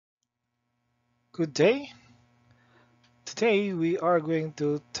Good day. Today we are going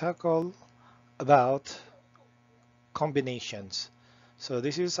to tackle about combinations. So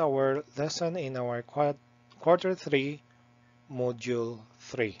this is our lesson in our quarter 3 module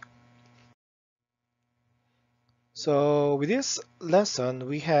 3. So with this lesson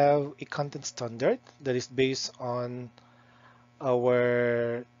we have a content standard that is based on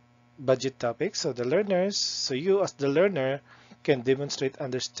our budget topics. So you as the learner can demonstrate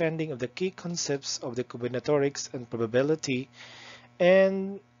understanding of the key concepts of the combinatorics and probability.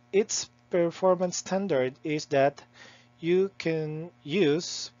 And its performance standard is that you can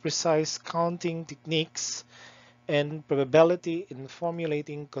use precise counting techniques and probability in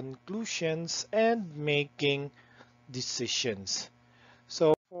formulating conclusions and making decisions.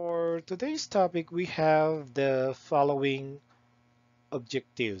 So for today's topic, we have the following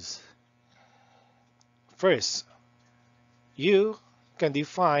objectives. First, you can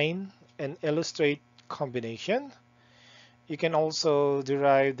define and illustrate combination. You can also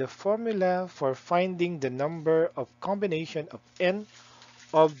derive the formula for finding the number of combination of n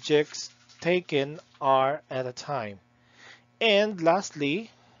objects taken R at a time. And lastly,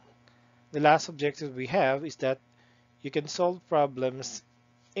 the last objective we have is that you can solve problems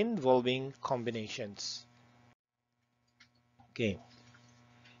involving combinations. Okay,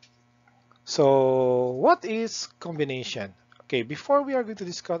 so what is combination? Okay, before we are going to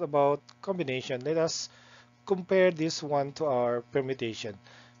discuss about combination, let us compare this one to our permutation.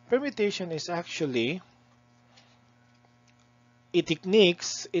 Permutation is actually a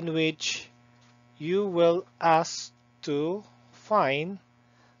techniques in which you will ask to find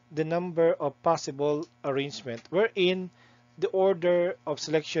the number of possible arrangement wherein the order of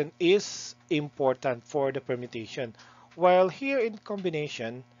selection is important for the permutation. While here in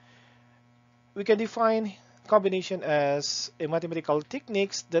combination, we can define combination as a mathematical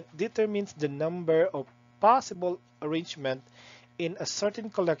techniques that determines the number of possible arrangement in a certain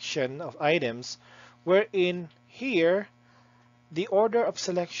collection of items, wherein here the order of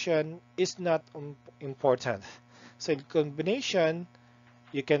selection is not important. So in combination,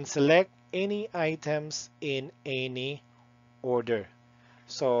 you can select any items in any order.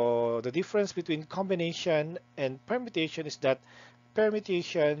 So the difference between combination and permutation is that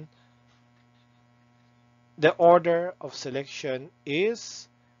permutation, the order of selection is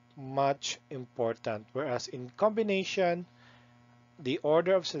much important, whereas in combination, the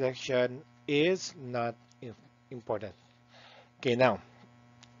order of selection is not important. Okay, now,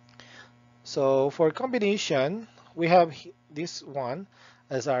 so for combination, we have this one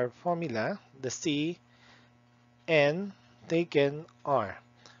as our formula, the C n taken R.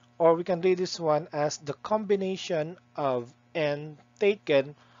 Or we can read this one as the combination of n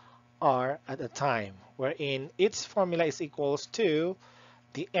taken R at a time, wherein its formula is equals to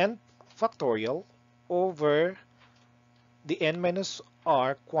the n factorial over the n minus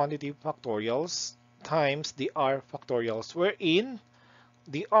r quantity factorials times the r factorials, wherein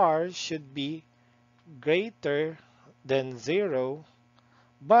the r should be greater than 0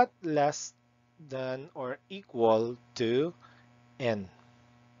 but less than or equal to n.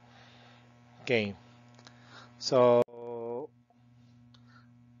 Okay, so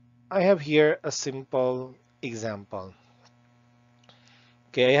I have here a simple example.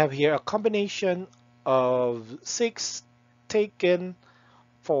 Okay, I have here a combination of 6 taken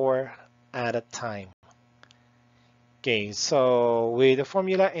 4 at a time. Okay, so with the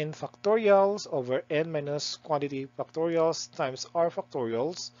formula n factorials over n minus quantity factorials times r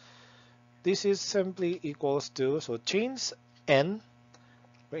factorials, this is simply equals to, so change n,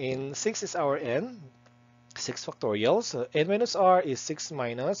 wherein 6 is our n, 6 factorials, so n minus r is 6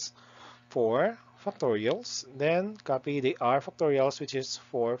 minus 4 factorials, then copy the r factorials, which is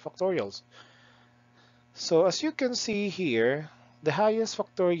 4 factorials. So as you can see here, the highest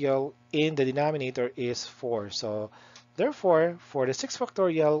factorial in the denominator is 4. So therefore, for the 6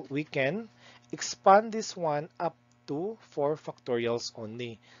 factorial, we can expand this one up to 4 factorials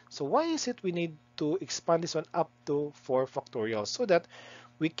only. So why is it we need to expand this one up to 4 factorials? So that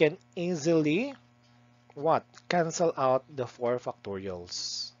we can easily what? Cancel out the 4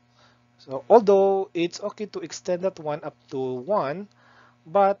 factorials. So although it's okay to extend that one up to 1,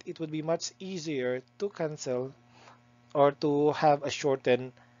 but it would be much easier to cancel or to have a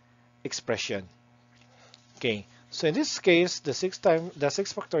shortened expression. Okay, so in this case, the 6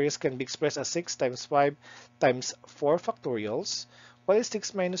 factorials can be expressed as 6 times 5 times 4 factorials. What is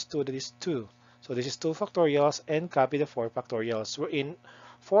 6 minus 2? That is 2. So this is 2 factorials, and copy the 4 factorials, wherein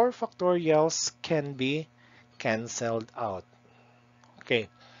 4 factorials can be canceled out. Okay,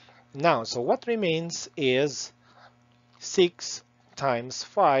 now, so what remains is 6 times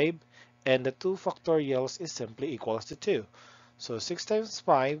 5, and the 2 factorials is simply equals to 2. So 6 times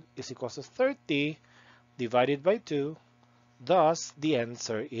 5 is equals to 30 divided by 2. Thus, the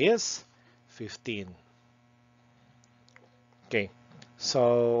answer is 15. Okay,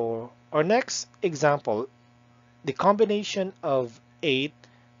 so our next example, the combination of 8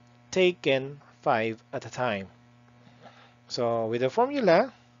 taken 5 at a time. So with the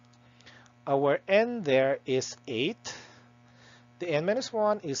formula, our n there is 8. The n minus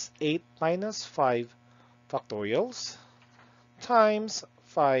 1 is 8 minus 5 factorials times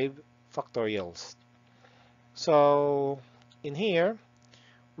 5 factorials. So in here,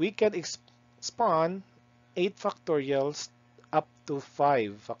 we can expand 8 factorials up to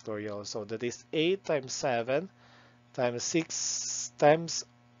 5 factorials. So that is 8 times 7 times 6 times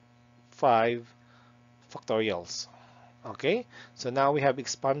 5 factorials. Okay, so now we have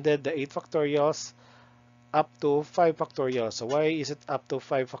expanded the 8 factorials up to 5 factorials. So why is it up to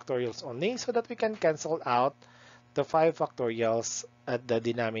 5 factorials only? So that we can cancel out the 5 factorials at the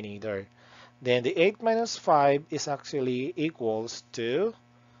denominator. Then the 8 minus 5 is actually equals to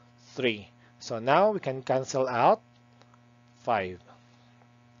 3. So now we can cancel out 5.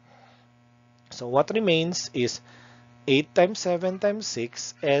 So what remains is 8 times 7 times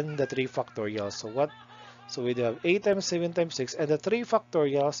 6 and the 3 factorials. So we have 8 times 7 times 6 and the 3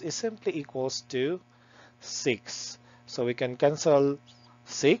 factorials is simply equals to 6. So we can cancel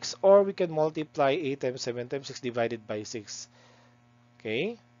 6 or we can multiply 8 times 7 times 6 divided by 6.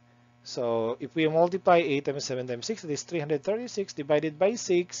 Okay, so if we multiply 8 times 7 times 6, that is 336 divided by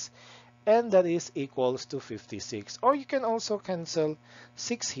 6, and that is equals to 56. Or you can also cancel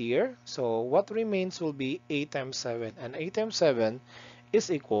 6 here. So what remains will be 8 times 7, and 8 times 7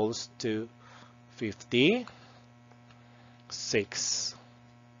 is equals to 56.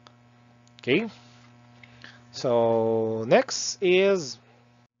 Okay, so next is,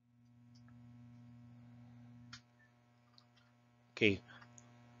 okay,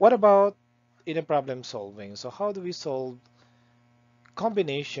 what about in a problem solving? So how do we solve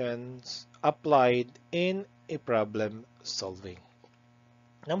combinations applied in a problem solving?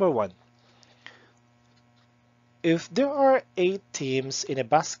 Number one, if there are 8 teams in a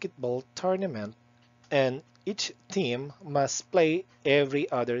basketball tournament and each team must play every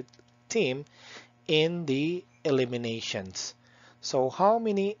other team in the eliminations, so how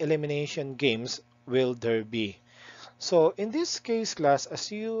many elimination games will there be? So in this case, class, as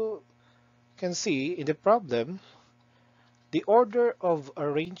you can see in the problem, the order of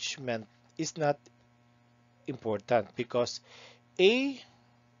arrangement is not important because A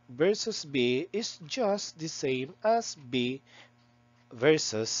versus B is just the same as B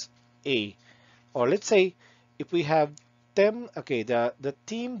versus A. Or let's say if we have the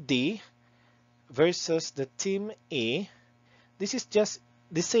team D versus the team A, this is just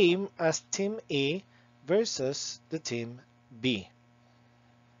the same as team A versus the team B.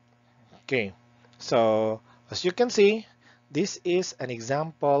 Okay, so as you can see, this is an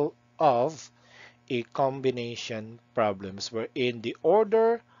example of a combination problems wherein the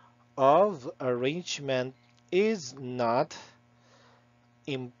order of arrangement is not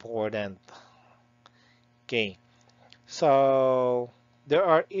important. Okay, so there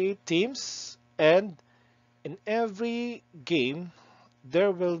are 8 teams, and in every game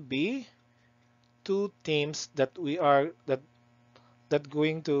there will be 2 teams that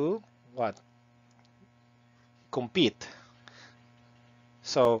going to what, compete.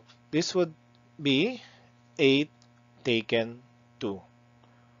 So this would be 8 taken 2.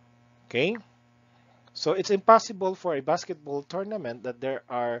 Okay, so it's impossible for a basketball tournament that there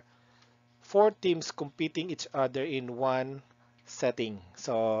are 4 teams competing each other in one setting.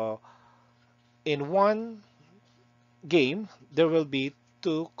 So in one game, there will be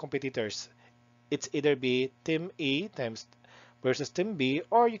 2 competitors. It's either be team A times versus team B,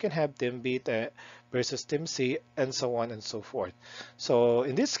 or you can have team B versus team C, and so on and so forth. So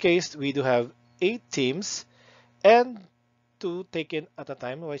in this case, we do have 8 teams and 2 taken at a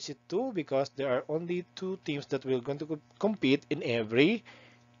time. Why is it 2? Because there are only 2 teams that will going to compete in every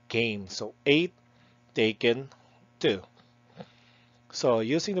game. So 8 taken 2. So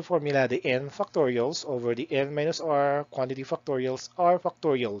using the formula, the n factorials over the n minus r quantity factorials are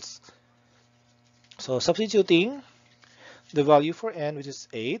factorials. So substituting the value for n, which is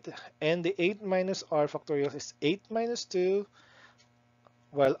 8, and the 8 minus r factorials is 8 minus 2,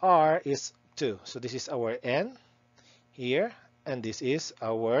 while r is 2. So this is our n here, and this is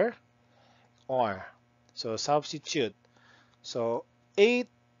our r. So substitute. So 8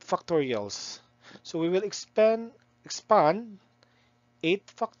 factorials. So we will expand 8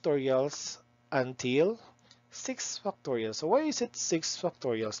 factorials until 6 factorial. So why is it 6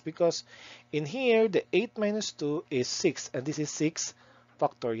 factorials? Because in here, the 8 minus 2 is 6, and this is 6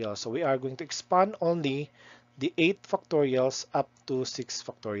 factorial. So we are going to expand only the 8 factorials up to 6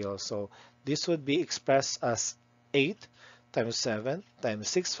 factorial. So this would be expressed as 8 times 7 times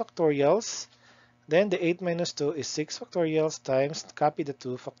 6 factorials. Then the 8 minus 2 is 6 factorials times copy the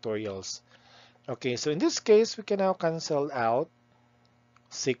 2 factorials. Okay, so in this case, we can now cancel out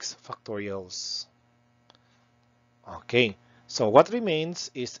 6 factorials. Okay, so what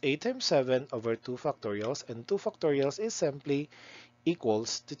remains is 8 times 7 over 2 factorials, and 2 factorials is simply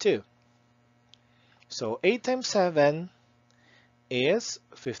equals to 2. So 8 times 7 is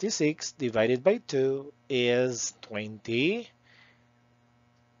 56 divided by 2 is 28.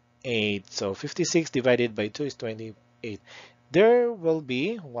 So 56 divided by 2 is 28. There will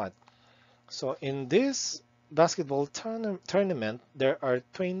be what? So in this basketball tournament, there are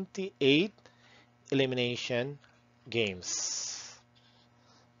 28 elimination games.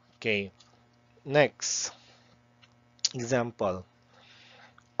 Okay, next example.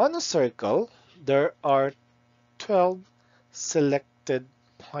 On a circle, there are 12 selected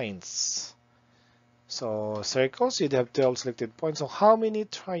points. So circles, you'd have 12 selected points. So how many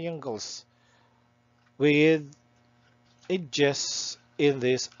triangles with edges in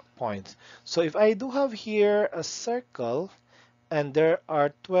this point? So if I do have here a circle and there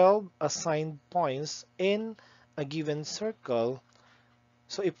are 12 assigned points in a given circle,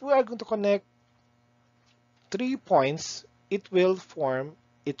 so if we are going to connect 3 points, it will form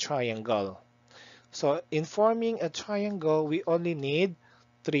a triangle. So in forming a triangle, we only need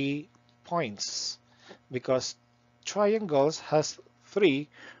 3 points because triangles has 3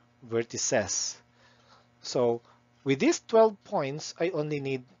 vertices. So with these 12 points, I only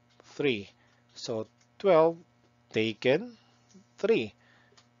need 3. So 12 taken 3.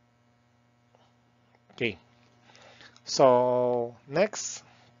 Okay. So next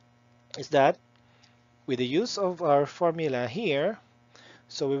is that with the use of our formula here,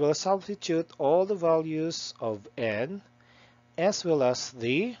 so we will substitute all the values of n as well as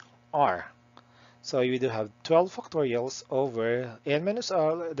the r. So we do have 12 factorials over n minus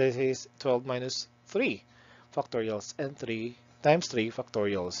r, that is 12 minus 3 factorials, and 3 times 3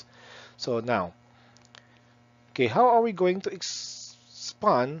 factorials. So now, okay, how are we going to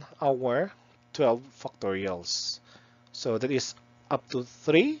expand our 12 factorials? So that is up to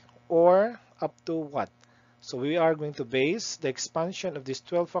 3 or up to what? So we are going to base the expansion of these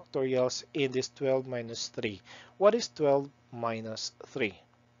 12 factorials in this 12 minus 3. What is 12 minus 3?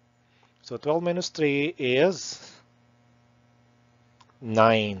 So 12 minus 3 is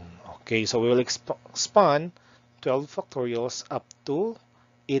 9. Okay, so we will expand 12 factorials up to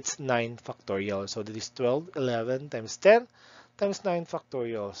its 9 factorial. So that is 12, 11 times 10 times 9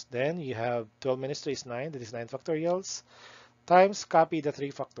 factorials. Then you have 12 minus 3 is 9, that is 9 factorials, times copy the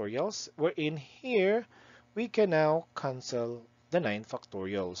 3 factorials. We're in here, we can now cancel the 9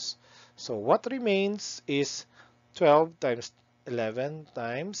 factorials. So what remains is 12 times 11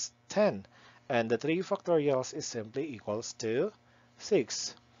 times 10. And the 3 factorials is simply equals to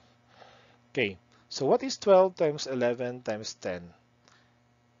 6. Okay, so what is 12 times 11 times 10?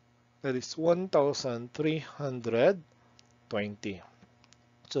 That is 1,320.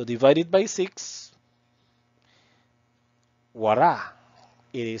 So divided by 6, voila!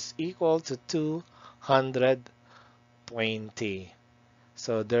 It is equal to 220.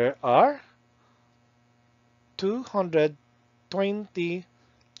 So there are 220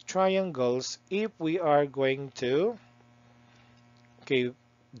 triangles if we are going to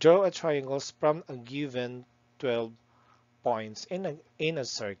draw a triangle from a given 12 points in a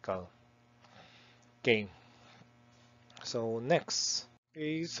circle. Okay, so next.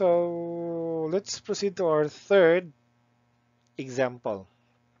 Okay, so let's proceed to our third example.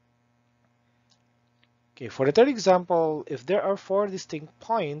 Okay, for the third example, if there are 4 distinct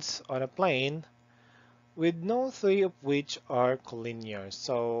points on a plane with no 3 of which are collinear,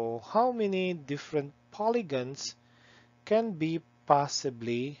 so how many different polygons can be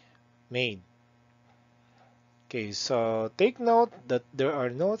possibly made? Okay, so take note that there are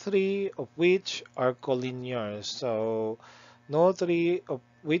no 3 of which are collinear. So no 3 of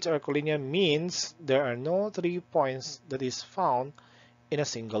which are collinear means there are no 3 points that is found in a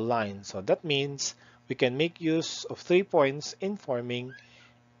single line. So that means we can make use of 3 points in forming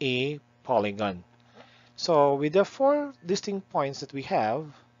a polygon. So with the 4 distinct points that we have,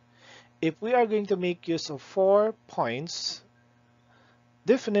 if we are going to make use of 4 points,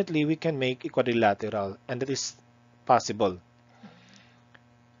 definitely we can make a quadrilateral, and that is possible.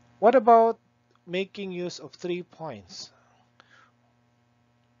 What about making use of 3 points?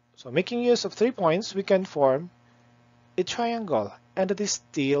 So making use of 3 points, we can form a triangle, and that is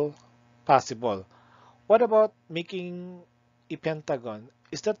still possible. What about making a pentagon?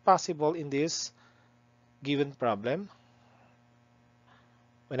 Is that possible in this given problem?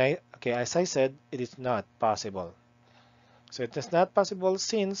 Okay, as I said, it is not possible. So it is not possible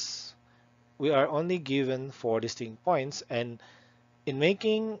since we are only given 4 distinct points, and in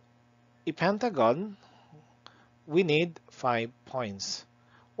making a pentagon, we need 5 points.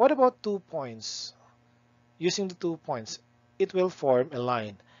 What about 2 points? Using the 2 points, it will form a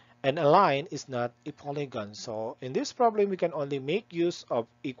line. And a line is not a polygon. So in this problem, we can only make use of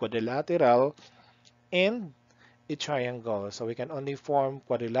a quadrilateral and a triangle. So we can only form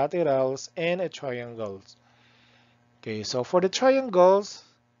quadrilaterals and a triangle. Okay, so for the triangles,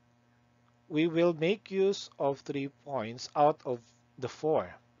 we will make use of 3 points out of the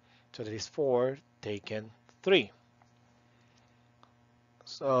 4. So that is 4 taken 3.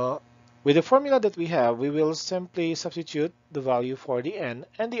 So with the formula that we have, we will simply substitute the value for the n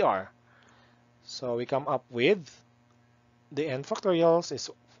and the r. So we come up with the n factorials is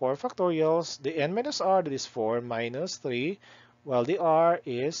 4 factorials, the n minus r, that is 4 minus 3, while the r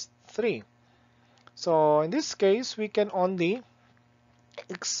is 3. So in this case, we can only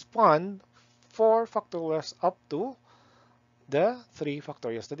expand 4 factorials up to the 3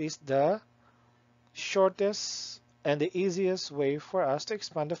 factorials. That is the shortest and the easiest way for us to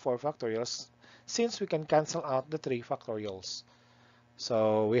expand the 4 factorials, since we can cancel out the 3 factorials.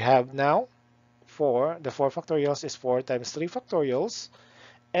 So we have now the 4 factorials is 4 times 3 factorials,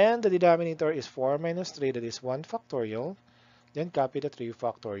 and the denominator is 4 minus 3, that is 1 factorial. Then copy the 3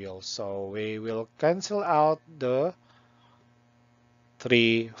 factorials. So we will cancel out the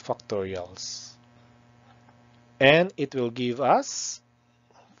 3 factorials. And it will give us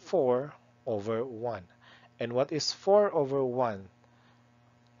 4 over 1. And what is 4 over 1?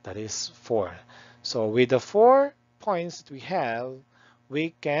 That is 4. So with the 4 points that we have,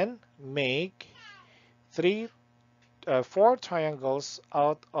 we can make 4 triangles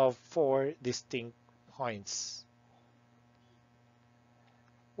out of 4 distinct points.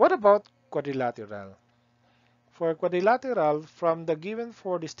 What about quadrilateral? For quadrilateral, from the given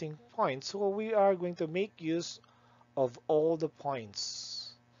 4 distinct points, so we are going to make use of all the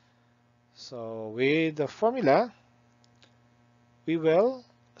points. So with the formula, we will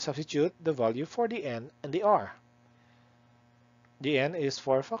substitute the value for the n and the r. The n is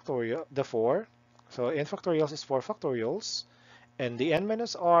 4 factorial, the 4. So n factorials is 4 factorials. And the n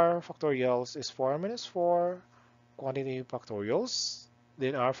minus r factorials is 4 minus 4 quantity factorials.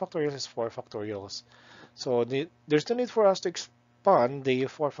 Then r factorials is 4 factorials. So there's no need for us to expand the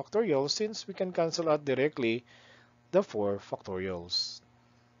 4 factorials, since we can cancel out directly the 4 factorials.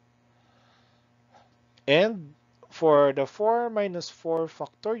 And for the 4 minus 4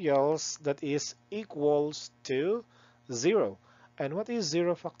 factorials, that is equals to 0. And what is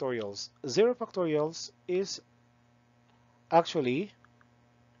 0 factorials? 0 factorials is actually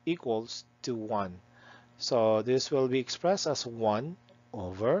equals to 1. So this will be expressed as 1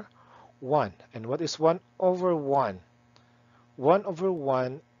 over 1. And what is 1 over 1? 1 over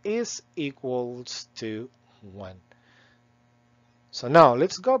 1 is equals to 1. So now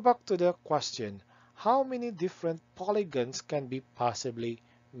let's go back to the question. How many different polygons can be possibly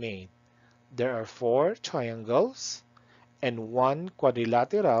made? There are 4 triangles and 1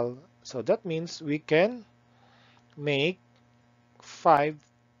 quadrilateral. So that means we can make 5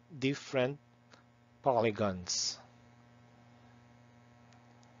 different polygons.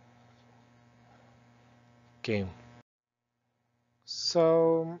 Okay.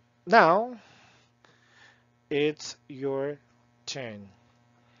 So now it's your turn.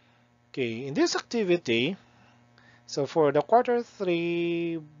 Okay, in this activity, so for the quarter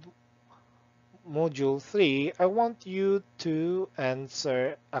 3 module 3, I want you to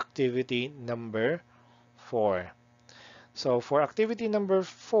answer activity number 4. So for activity number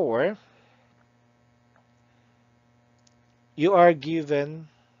 4, you are given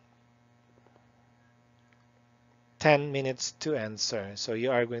 10 minutes to answer. So you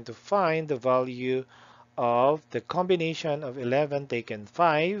are going to find the value of the combination of 11 taken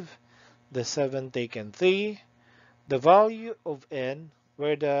 5, the 7 taken 3, the value of n,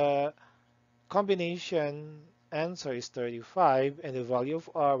 where the combination answer is 35, and the value of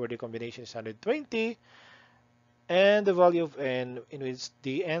r, where the combination is 120, and the value of n, in which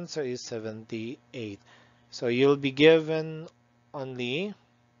the answer is 78. So you'll be given only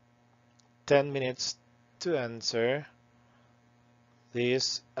 10 minutes to answer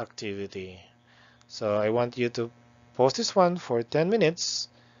this activity. So I want you to pause this one for 10 minutes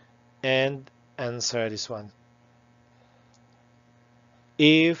and answer this one.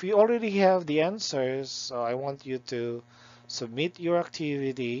 If you already have the answers, so I want you to submit your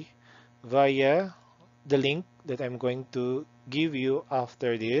activity via the link that I'm going to give you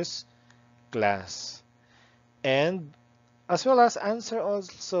after this class. And as well as answer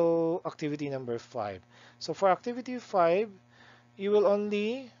also activity number 5. So for activity 5, you will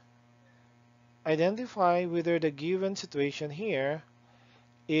only identify whether the given situation here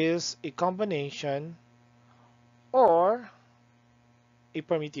is a combination or a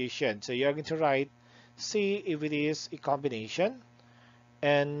permutation. So you're going to write C if it is a combination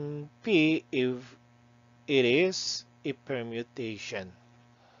and P if it is a permutation.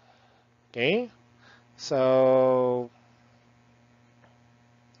 Okay, so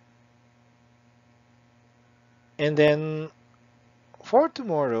and then for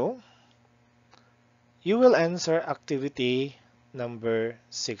tomorrow, you will answer activity number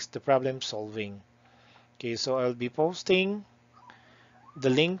 6, the problem solving. Okay, so I'll be posting the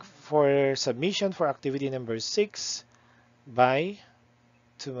link for submission for activity number 6 by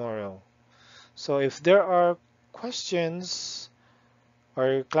tomorrow. So if there are questions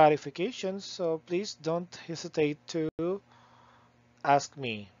or clarifications, so please don't hesitate to ask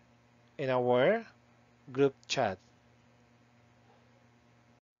me in our group chat.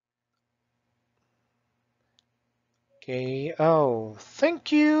 Okay, oh,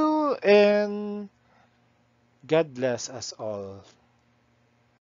 thank you and God bless us all.